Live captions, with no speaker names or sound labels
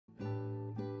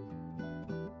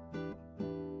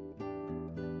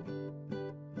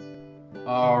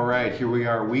All right, here we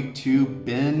are, week 2,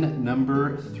 bin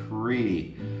number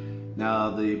 3. Now,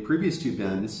 the previous 2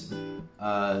 bins,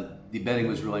 the bedding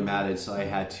was really matted, so I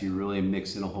had to really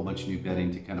mix in a whole bunch of new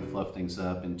bedding to kind of fluff things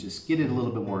up and just get it a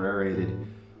little bit more aerated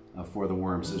for the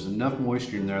worms. There's enough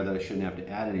moisture in there that I shouldn't have to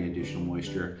add any additional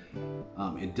moisture.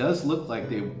 It does look like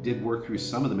they did work through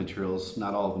some of the materials,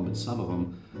 not all of them, but some of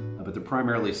them, but they're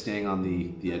primarily staying on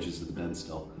the edges of the bin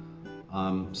still.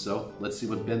 So let's see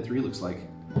what bin 3 looks like.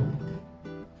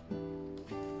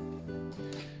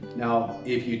 Now,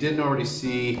 if you didn't already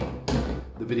see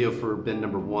the video for bin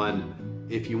number 1,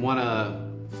 if you want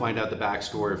to find out the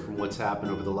backstory from what's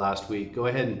happened over the last week, go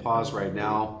ahead and pause right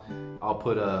now. I'll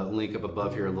put a link up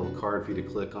above here, a little card for you to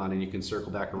click on, and you can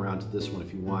circle back around to this one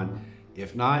if you want.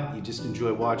 If not, you just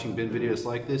enjoy watching bin videos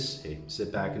like this, hey,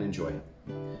 sit back and enjoy.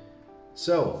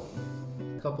 So,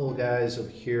 a couple of guys over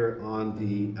here on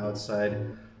the outside,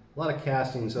 a lot of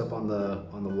castings up on the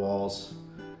walls.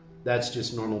 That's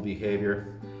just normal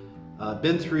behavior.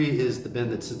 Bin 3 is the bin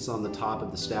that sits on the top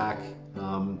of the stack.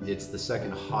 It's the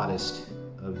second hottest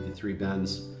of the 3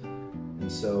 bins.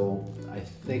 And so I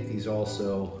think these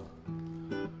also,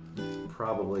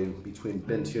 probably between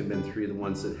bin 2 and bin 3, the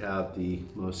ones that have the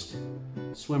most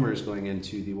swimmers going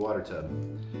into the water tub.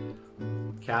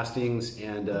 Castings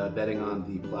and bedding on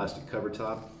the plastic cover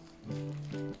top.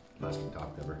 Plastic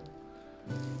top cover.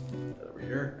 Over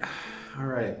here. All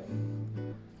right.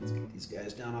 Let's get these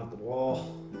guys down off the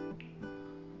wall.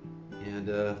 And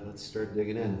let's start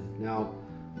digging in. Now,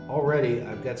 already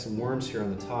I've got some worms here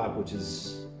on the top, which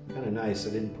is kind of nice.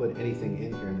 I didn't put anything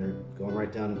in here, and they're going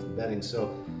right down into the bedding. So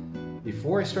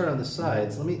before I start on the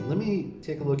sides, let me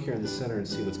take a look here in the center and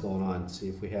see what's going on. See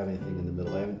if we have anything in the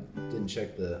middle. I didn't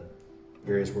check the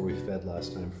areas where we fed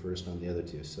last time first on the other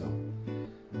 2. So,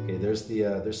 okay,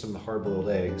 there's some hard-boiled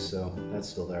eggs, so that's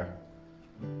still there.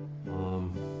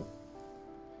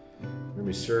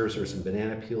 Reserves are some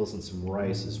banana peels and some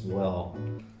rice as well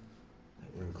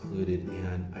that were included,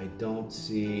 and I don't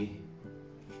see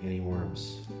any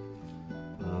worms.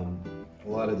 A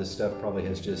lot of the stuff probably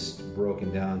has just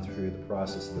broken down through the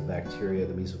process of the bacteria,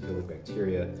 the mesophilic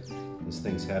bacteria. These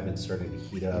things have been starting to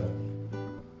heat up,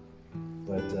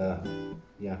 but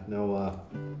yeah, no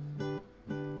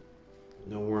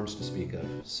worms to speak of.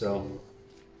 So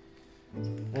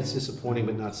that's disappointing,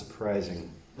 but not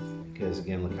surprising. Because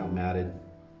again, look how matted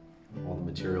all the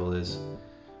material is.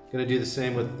 Going to do the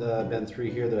same with bin 3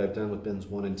 here that I've done with bins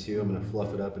 1 and 2. I'm going to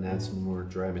fluff it up and add some more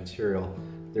dry material.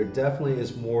 There definitely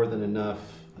is more than enough.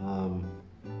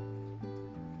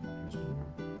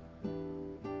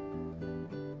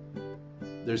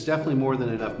 There's definitely more than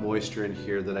enough moisture in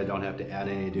here that I don't have to add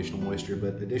any additional moisture,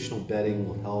 but additional bedding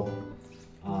will help.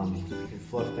 You can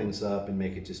fluff things up and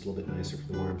make it just a little bit nicer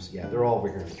for the worms. Yeah, they're all over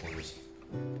here in the corners.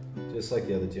 Just like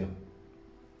the other 2.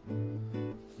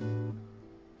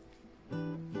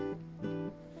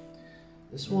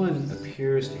 This one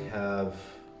appears to have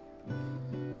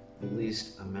the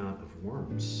least amount of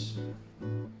worms.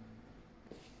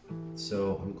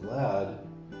 So I'm glad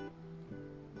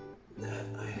that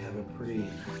I have a pretty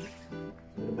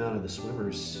good amount of the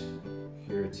swimmers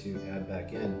here to add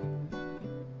back in.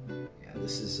 Yeah,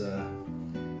 this is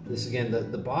this again,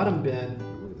 the bottom bin,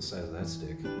 look at the size of that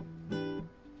stick.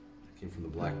 Came from the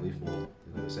black leaf mold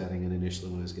that I was adding in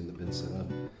initially when I was getting the bin set up.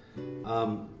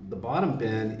 The bottom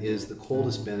bin is the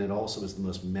coldest bin. It also is the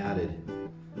most matted.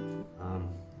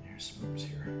 There's some worms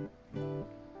here.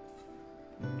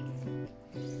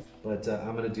 But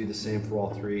I'm going to do the same for all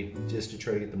 3, just to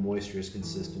try to get the moisture as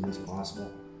consistent as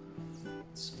possible.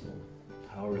 So,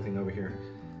 power everything over here.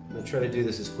 I'm going to try to do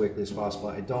this as quickly as possible.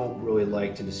 I don't really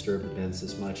like to disturb the bins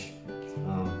this much.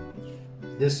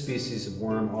 This species of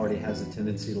worm already has a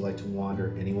tendency to like to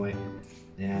wander anyway,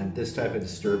 and this type of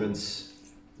disturbance,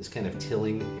 this kind of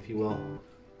tilling, if you will,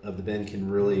 of the bin can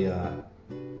really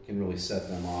set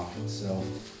them off. So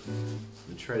I'm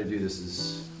gonna try to do this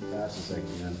as fast as I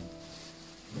can.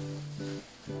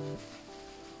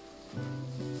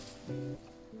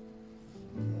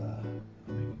 Not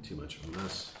making too much of a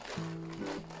mess.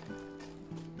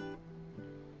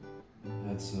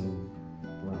 Add some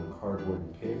brown cardboard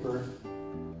and paper.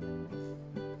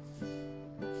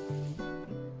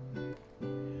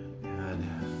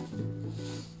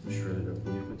 Shredded up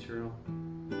leaf material.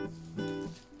 And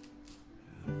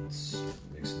it's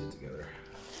mixing it together.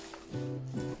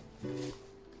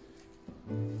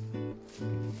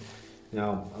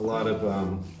 Now, a lot of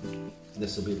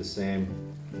this will be the same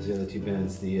as the other 2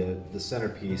 bins. The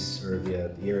centerpiece, or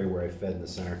the area where I fed in the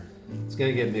center, it's going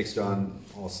to get mixed on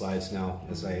all sides now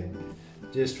as I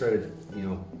just try to,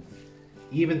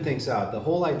 even things out. The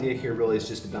whole idea here really is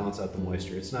just to balance out the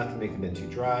moisture. It's not to make the bin too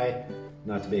dry,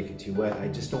 not to make it too wet. I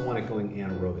just don't want it going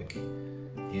anaerobic.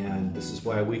 And this is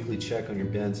why a weekly check on your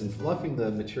bins and fluffing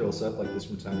the materials up like this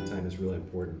from time to time is really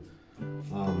important.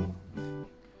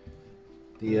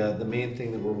 The main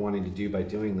thing that we're wanting to do by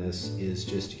doing this is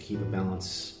just to keep a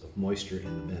balance of moisture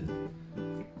in the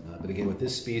bin. But again, with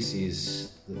this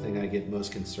species, the thing I get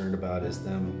most concerned about is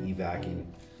them evacing.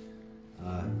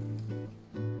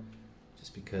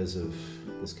 Just because of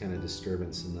this kind of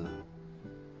disturbance in the,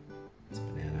 it's a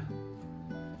banana.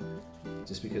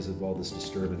 Just because of all this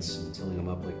disturbance and tilling them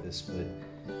up like this, but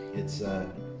it's, as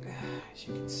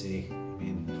you can see, I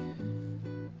mean,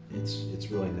 it's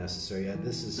really necessary. Yeah,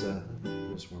 this is,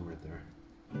 there's one right there.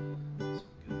 So I'll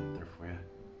get it up there for you.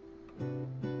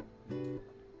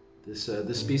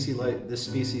 This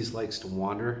species likes to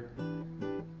wander.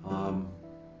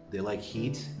 They like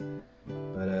heat.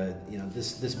 But you know,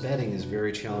 this bedding is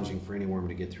very challenging for any worm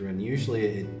to get through, and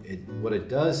usually what it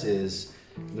does is,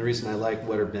 and the reason I like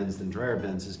wetter bins than drier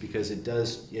bins is because it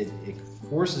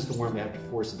forces the worm to have to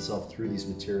force itself through these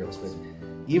materials. But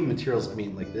even materials, I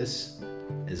mean, like this,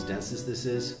 as dense as this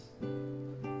is,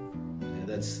 yeah,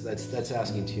 that's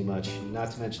asking too much.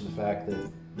 Not to mention the fact that,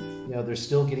 you know, they're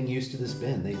still getting used to this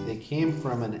bin. They came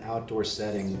from an outdoor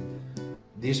setting.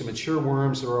 These are mature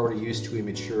worms that are already used to a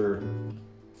mature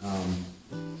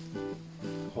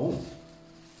home.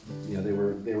 You know, they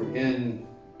were in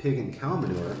pig and cow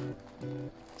manure.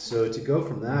 So to go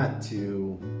from that to,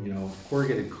 you know,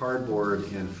 corrugated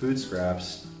cardboard and food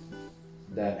scraps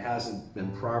that hasn't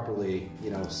been properly,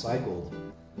 you know, cycled,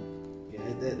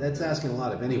 that's asking a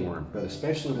lot of any worm, but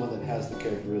especially one that has the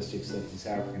characteristics that these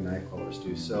African night crawlers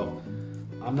do. So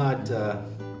I'm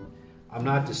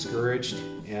not discouraged,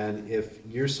 and if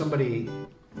you're somebody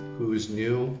who's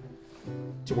new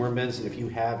to worm bins, and if you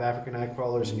have African night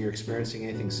crawlers and you're experiencing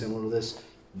anything similar to this,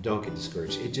 don't get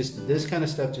discouraged. This kind of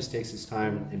stuff just takes its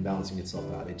time in balancing itself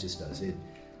out. It just does. It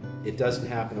doesn't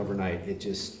happen overnight. It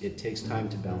takes time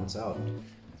to balance out.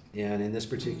 And in this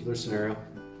particular scenario,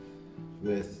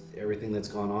 with everything that's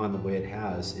gone on the way it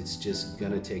has, it's just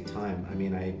gonna take time. I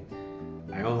mean, I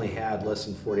only had less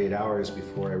than 48 hours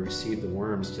before I received the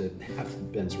worms to have the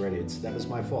bins ready. That was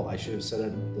my fault. I should have set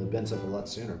the bins up a lot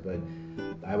sooner, but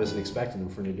I wasn't expecting them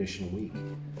for an additional week,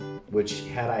 which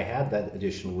had I had that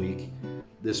additional week,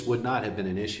 this would not have been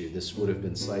an issue. This would have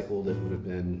been cycled. It would have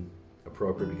been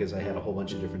appropriate because I had a whole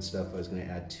bunch of different stuff I was going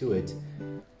to add to it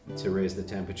to raise the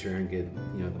temperature and get,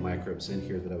 you know, the microbes in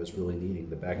here that I was really needing,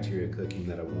 the bacteria cooking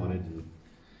that I wanted.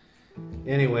 And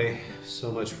anyway,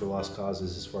 so much for lost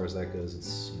causes as far as that goes.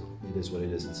 It's, you know, it is what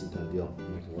it is. It's a done deal.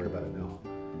 I'm not going to worry about it now.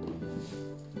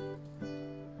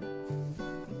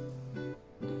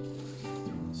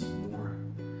 Some more.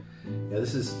 Yeah,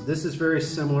 this is very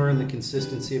similar in the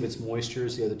consistency of its moisture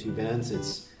as the other two bins.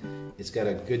 It's got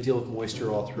a good deal of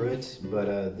moisture all through it, but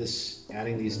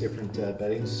adding these different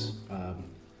beddings,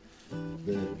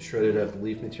 the shredded up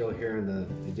leaf material here and the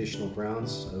additional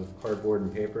grounds of cardboard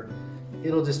and paper,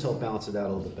 it'll just help balance it out a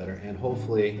little bit better. And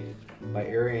hopefully, by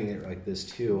aerating it like this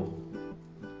too,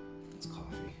 it's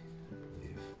coffee, I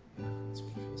believe. Yeah, that's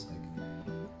what it feels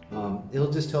like.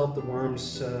 It'll just help the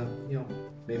worms, you know,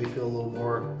 maybe feel a little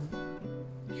more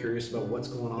curious about what's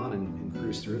going on and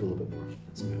cruise through it a little bit more.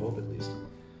 That's my hope, at least.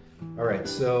 All right,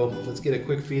 so let's get a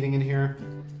quick feeding in here.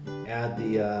 Add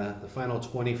the final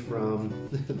 20 from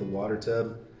the water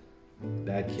tub.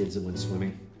 Bad kids that went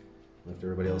swimming, left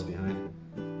everybody else behind,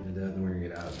 and then we're gonna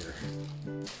get out of here.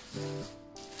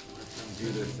 Let them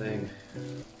do their thing.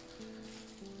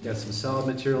 Got some salad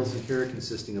materials in here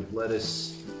consisting of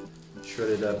lettuce,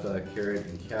 shredded up carrot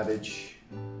and cabbage,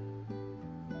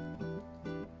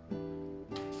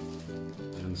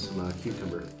 and some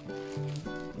cucumber.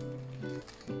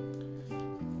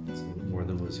 It's a little more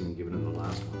than was even given in the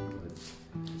last one.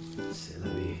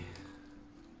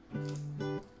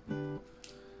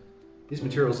 These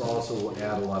materials also will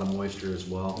add a lot of moisture as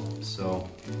well, so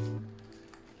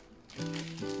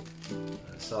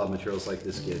solid materials like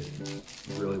this get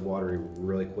really watery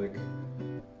really quick.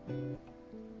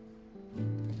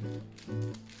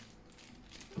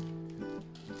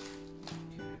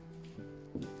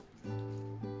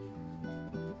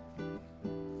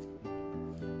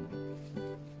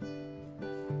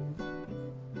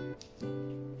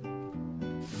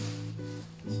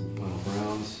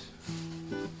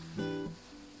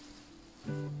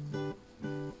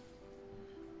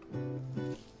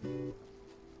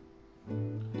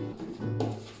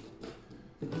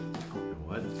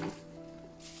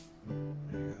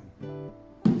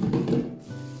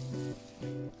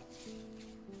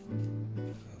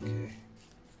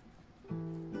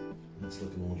 That's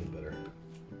looking a little bit better.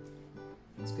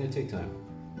 It's gonna take time.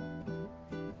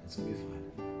 It's gonna be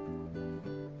fine.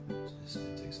 It's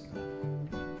gonna take some time.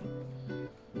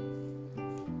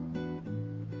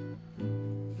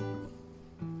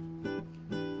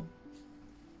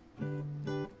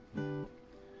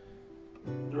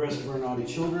 The rest of our naughty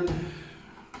children,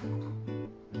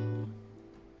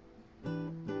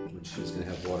 which is gonna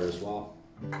have water as well.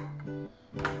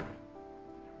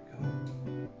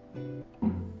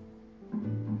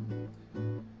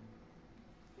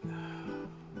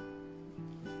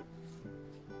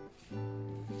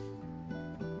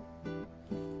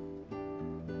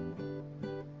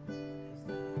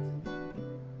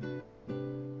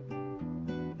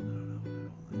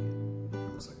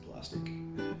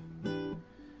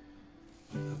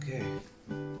 Okay,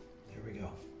 there we go.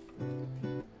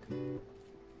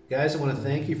 Guys, I want to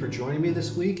thank you for joining me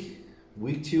this week.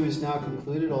 Week 2 is now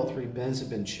concluded. All 3 bins have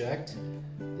been checked.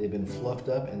 They've been fluffed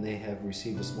up and they have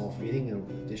received a small feeding in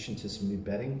addition to some new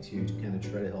bedding to kind of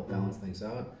try to help balance things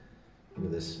out. Look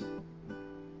at this.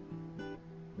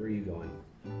 Where are you going?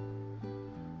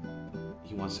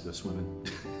 He wants to go swimming.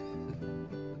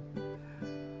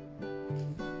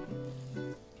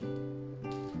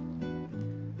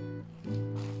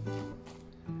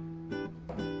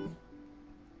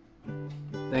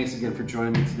 Thanks again for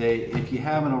joining me today. If you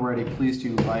haven't already, please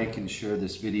do like and share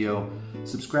this video.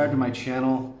 Subscribe to my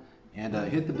channel and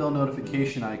hit the bell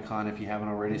notification icon if you haven't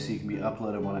already, so you can be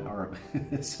uploaded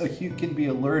when so you can be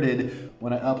alerted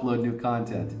when I upload new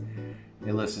content.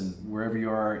 Hey, listen, wherever you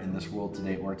are in this world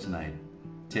today or tonight,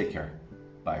 take care.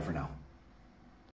 Bye for now.